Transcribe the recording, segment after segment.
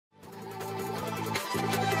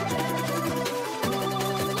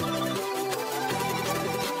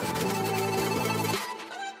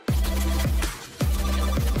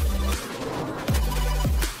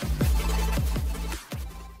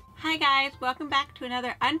welcome back to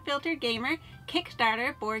another Unfiltered Gamer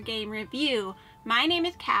Kickstarter board game review. My name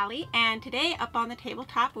is Callie, and today up on the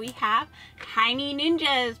tabletop we have Tiny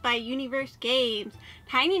Ninjas by Universe Games.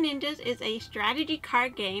 Tiny Ninjas is a strategy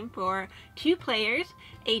card game for 2 players,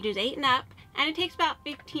 ages 8 and up, and it takes about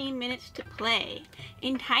 15 minutes to play.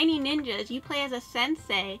 In Tiny Ninjas, you play as a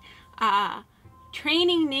sensei,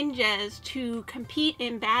 training ninjas to compete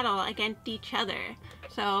in battle against each other.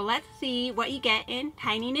 So let's see what you get in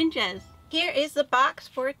Tiny Ninjas. Here is the box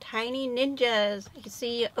for Tiny Ninjas. You can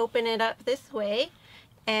see you open it up this way,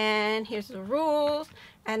 and here's the rules,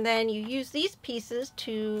 and then you use these pieces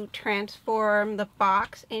to transform the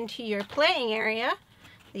box into your playing area.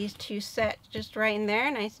 These 2 set just right in there,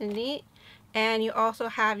 nice and neat. And you also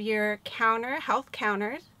have your health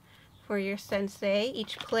counters for your sensei.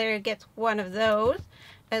 Each player gets one of those,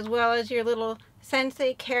 as well as your little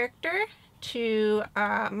sensei character to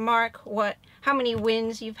mark how many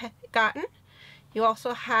wins you've gotten. You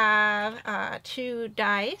also have 2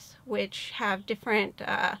 dice which have different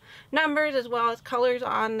numbers as well as colors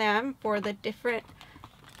on them for the different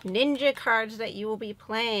ninja cards that you will be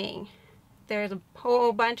playing. There's a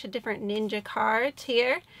whole bunch of different ninja cards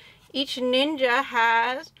here. Each ninja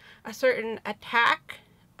has a certain attack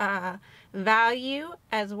value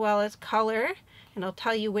as well as color, and it'll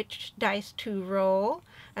tell you which dice to roll,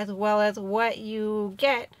 as well as what you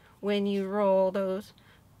get when you roll those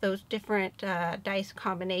different dice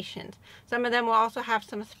combinations. Some of them will also have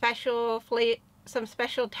some special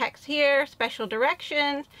text here, special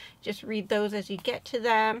directions. Just read those as you get to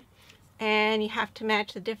them, and you have to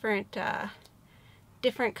match the different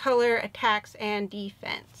color attacks and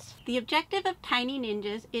defense. The objective of Tiny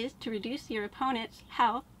Ninjas is to reduce your opponent's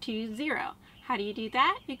health to 0. How do you do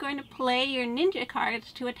that? You're going to play your ninja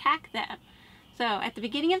cards to attack them. So at the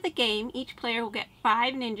beginning of the game, each player will get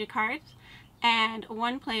 5 ninja cards, and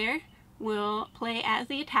 1 player will play as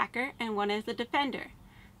the attacker and 1 as the defender.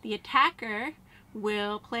 The attacker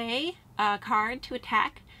will play a card to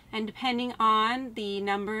attack, and depending on the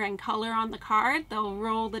number and color on the card, they'll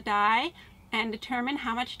roll the die and determine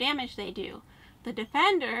how much damage they do. The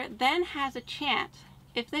defender then has a chance,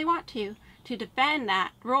 if they want to defend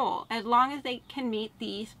that roll, as long as they can meet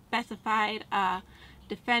the specified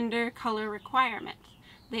defender color requirements.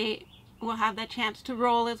 They will have that chance to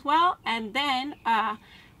roll as well, and then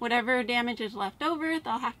whatever damage is left over,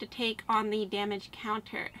 they'll have to take on the damage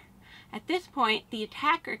counter. At this point, the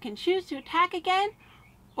attacker can choose to attack again,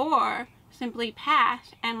 or simply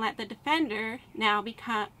pass and let the defender now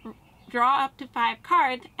draw up to 5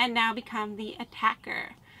 cards and now become the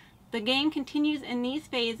attacker. The game continues in these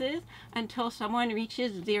phases until someone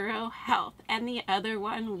reaches 0 health and the other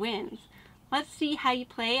one wins. Let's see how you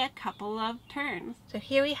play a couple of turns. So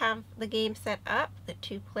here we have the game set up, the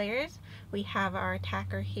 2 players. We have our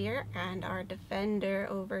attacker here and our defender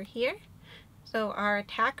over here. So our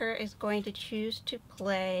attacker is going to choose to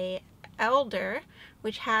play Elder,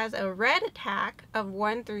 which has a red attack of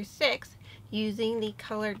 1 through 6 using the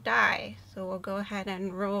colored die. So we'll go ahead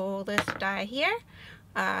and roll this die here.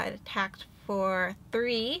 It attacks for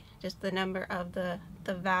 3, just the number of the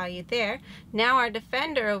value there. Now our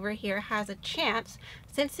defender over here has a chance.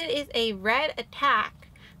 Since it is a red attack,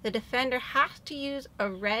 the defender has to use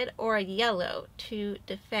a red or a yellow to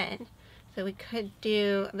defend. So we could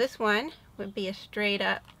do, this one would be a straight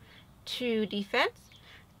up 2 defense.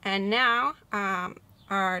 And now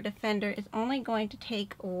our defender is only going to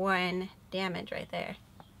take 1 damage right there.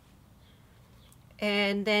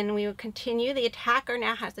 And then we will continue. The attacker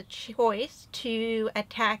now has a choice to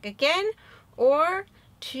attack again or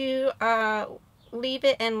to leave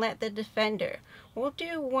it and let the defender. We'll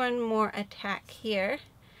do 1 more attack here,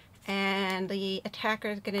 and the attacker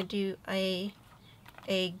is going to do a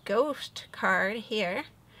ghost card here,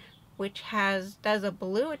 which does a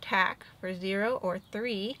blue attack for 0 or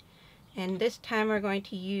 3, and this time we're going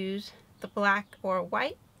to use the black or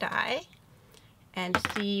white die and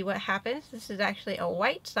see what happens. This is actually a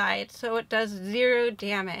white side, so it does 0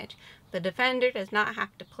 damage. The defender does not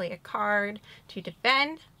have to play a card to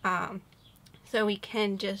defend, so we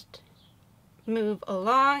can just move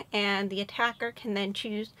along, and the attacker can then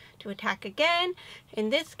choose to attack again. In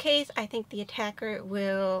this case, I think the attacker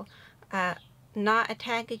will not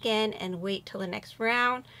attack again and wait till the next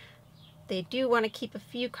round. They do want to keep a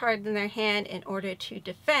few cards in their hand in order to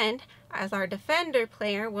defend, as our defender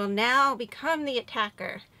player will now become the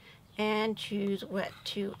attacker and choose what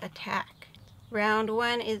to attack. Round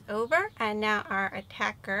 1 is over, and now our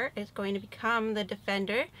attacker is going to become the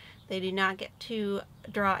defender. They do not get to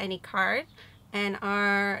draw any cards, and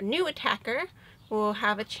our new attacker will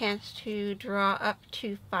have a chance to draw up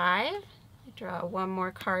to 5. Draw 1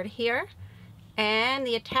 more card here, And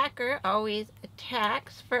the attacker always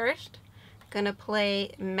attacks first. Gonna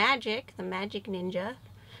play Magic, the Magic Ninja,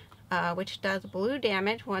 which does blue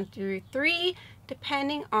damage, 1 through 3,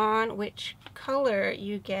 depending on which color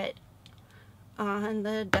you get on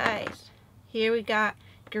the dice. Here we got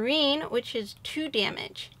green, which is 2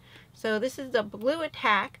 damage. So this is a blue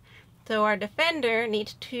attack, so our defender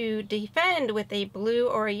needs to defend with a blue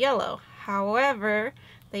or a yellow. However,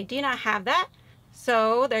 they do not have that,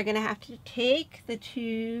 so they're going to have to take the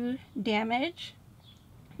 2 damage.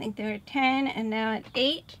 I think they're at 10 and now at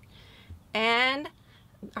 8. And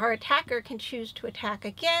our attacker can choose to attack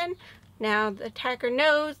again. Now the attacker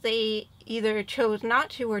knows they either chose not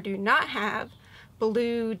to or do not have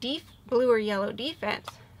blue or yellow defense.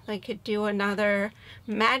 They could do another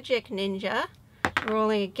Magic Ninja.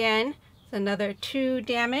 Rolling again. It's another 2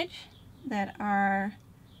 damage that our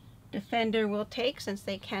defender will take since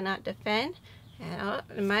they cannot defend.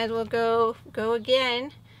 And might as well go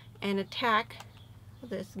again and attack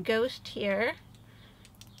this ghost here.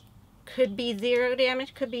 Could be 0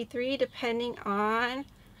 damage, could be 3, depending on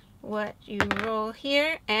what you roll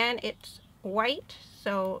here. And it's white,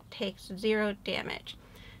 so takes 0 damage.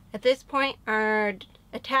 At this point, our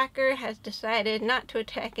attacker has decided not to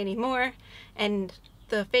attack anymore, and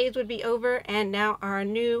the phase would be over, and now our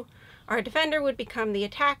defender would become the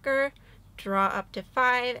attacker, draw up to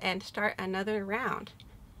 5, and start another round.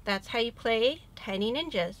 That's how you play Tiny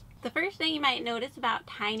Ninjas. The first thing you might notice about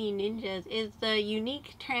Tiny Ninjas is the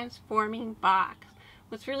unique transforming box.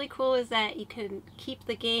 What's really cool is that you can keep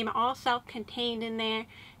the game all self-contained in there.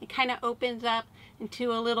 It kind of opens up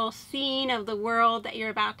into a little scene of the world that you're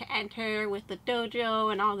about to enter with the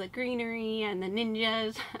dojo and all the greenery and the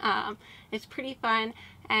ninjas. It's pretty fun,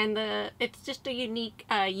 and it's just a unique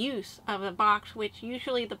use of the box, which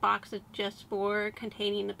usually the box is just for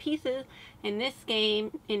containing the pieces. In this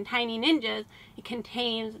game, in Tiny Ninjas, it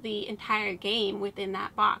contains the entire game within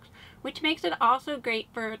that box, which makes it also great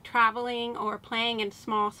for traveling or playing in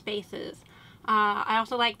small spaces. I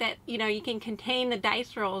also like that, you can contain the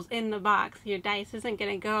dice rolls in the box. Your dice isn't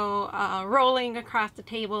going to go rolling across the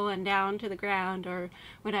table and down to the ground or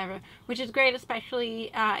whatever, which is great,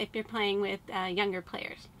 especially if you're playing with younger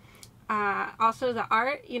players. Also the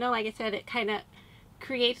art, like I said, it kind of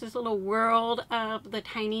creates this little world of the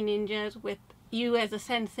Tiny Ninjas with you as a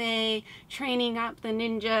sensei training up the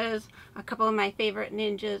ninjas. A couple of my favorite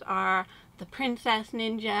ninjas are the Princess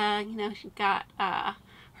Ninja. She's got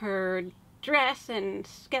her dress and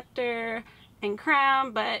scepter and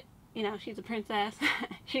crown, but she's a princess.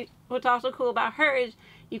 What's also cool about her is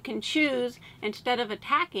you can choose, instead of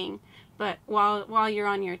attacking, but while you're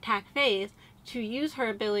on your attack phase, to use her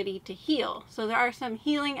ability to heal. So there are some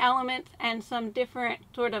healing elements and some different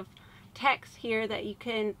sort of text here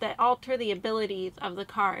that alter the abilities of the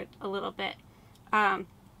cards a little bit.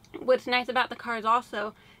 What's nice about the cards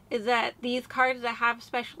also is that these cards that have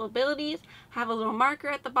special abilities have a little marker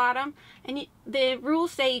at the bottom, and the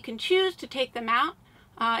rules say you can choose to take them out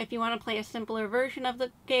if you want to play a simpler version of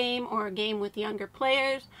the game or a game with younger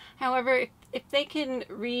players. However, if they can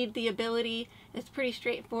read the ability, it's pretty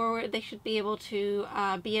straightforward. They should be able to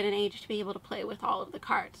be at an age to be able to play with all of the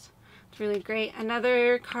cards. It's really great.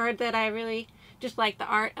 Another card that I really just liked the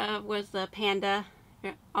art of was the panda.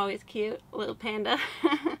 Always cute, little panda.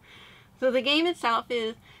 So the game itself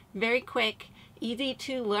is very quick, easy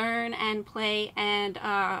to learn and play, and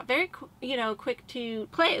very quick to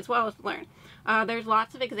play as well as learn. There's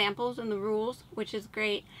lots of examples in the rules, which is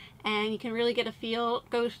great, and you can really get a feel.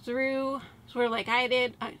 Goes through, sort of like I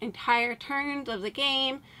did, entire turns of the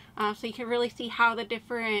game, so you can really see how the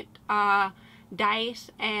different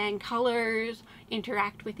dice and colors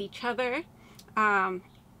interact with each other.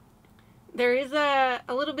 There is a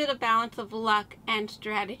little bit of balance of luck and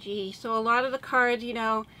strategy. So a lot of the cards,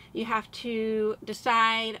 you have to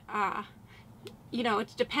decide,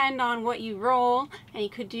 it's depend on what you roll, and you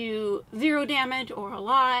could do 0 damage or a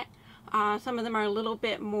lot. Some of them are a little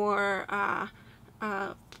bit more,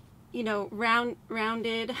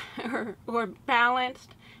 rounded or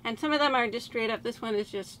balanced, and some of them are just straight up, this one is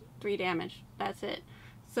just 3 damage, that's it.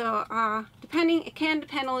 So it can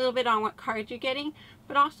depend a little bit on what cards you're getting,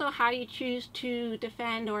 but also how you choose to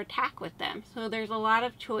defend or attack with them. So there's a lot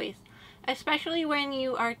of choice, especially when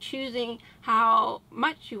you are choosing how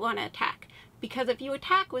much you want to attack. Because if you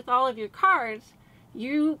attack with all of your cards,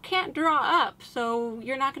 you can't draw up, so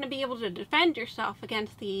you're not going to be able to defend yourself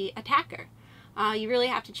against the attacker. You really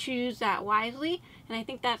have to choose that wisely, and I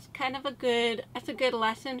think that's kind of a good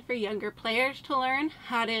lesson for younger players to learn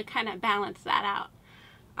how to kind of balance that out.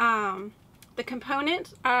 The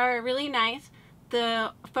components are really nice.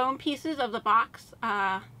 The foam pieces of the box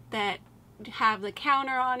that have the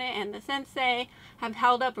counter on it and the sensei have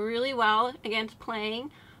held up really well against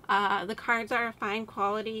playing. The cards are fine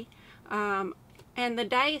quality. And the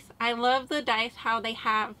dice, I love the dice, how they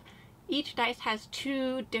have, each dice has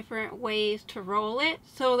 2 different ways to roll it.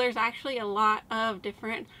 So there's actually a lot of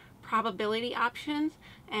different probability options,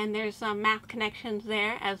 and there's some math connections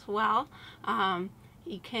there as well.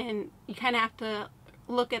 You kind of have to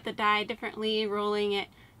look at the die differently, rolling it,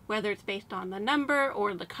 whether it's based on the number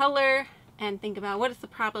or the color, and think about what is the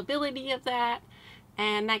probability of that.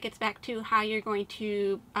 And that gets back to how you're going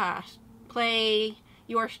to play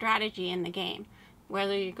your strategy in the game,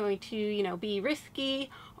 whether you're going to, you know, be risky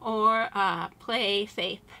or play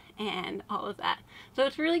safe and all of that. So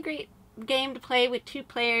it's a really great game to play with 2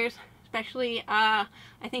 players, especially I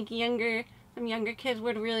think some younger kids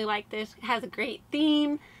would really like this. It has a great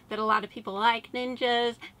theme that a lot of people like,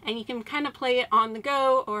 ninjas, and you can kind of play it on the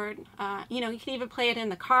go, or you know, you can even play it in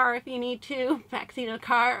the car if you need to, backseat of the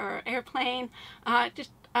car or airplane.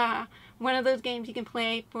 Just one of those games you can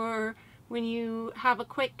play for when you have a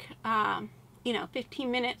quick, you know,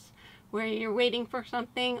 15 minutes where you're waiting for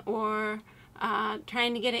something, or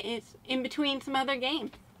trying to get it in between some other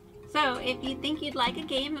games. So if you think you'd like a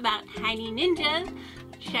game about tiny ninjas,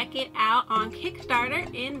 check it out on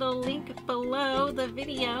Kickstarter in the link below the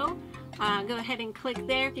video. Go ahead and click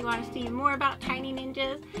there if you want to see more about Tiny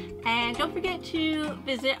Ninjas. And don't forget to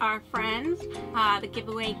visit our friends, the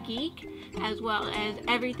Giveaway Geek, as well as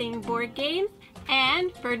Everything Board Games,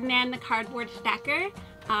 and Ferdinand the Cardboard Stacker,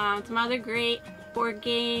 some other great board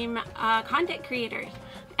game content creators.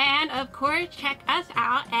 And of course, check us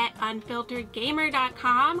out at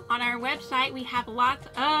unfilteredgamer.com. On our website, we have lots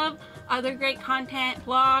of other great content,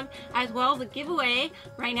 blog, as well as a giveaway.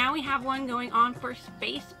 Right now we have one going on for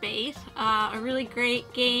Space Base, a really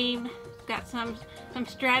great game. It's got some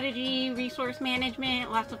strategy, resource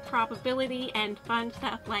management, lots of probability, and fun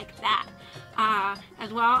stuff like that.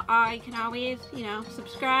 As well, you can always, you know,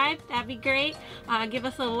 subscribe. That'd be great. Give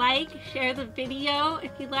us a like, share the video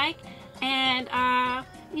if you like, and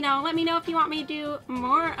you know, let me know if you want me to do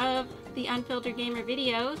more of the Unfiltered Gamer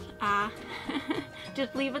videos.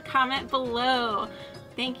 Just leave a comment below.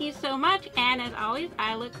 Thank you so much, and as always,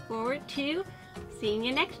 I look forward to seeing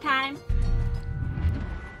you next time.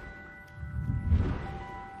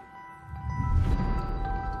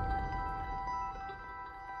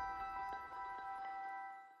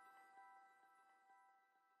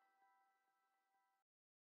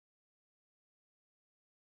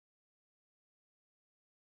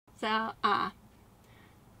 So,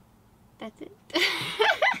 that's it.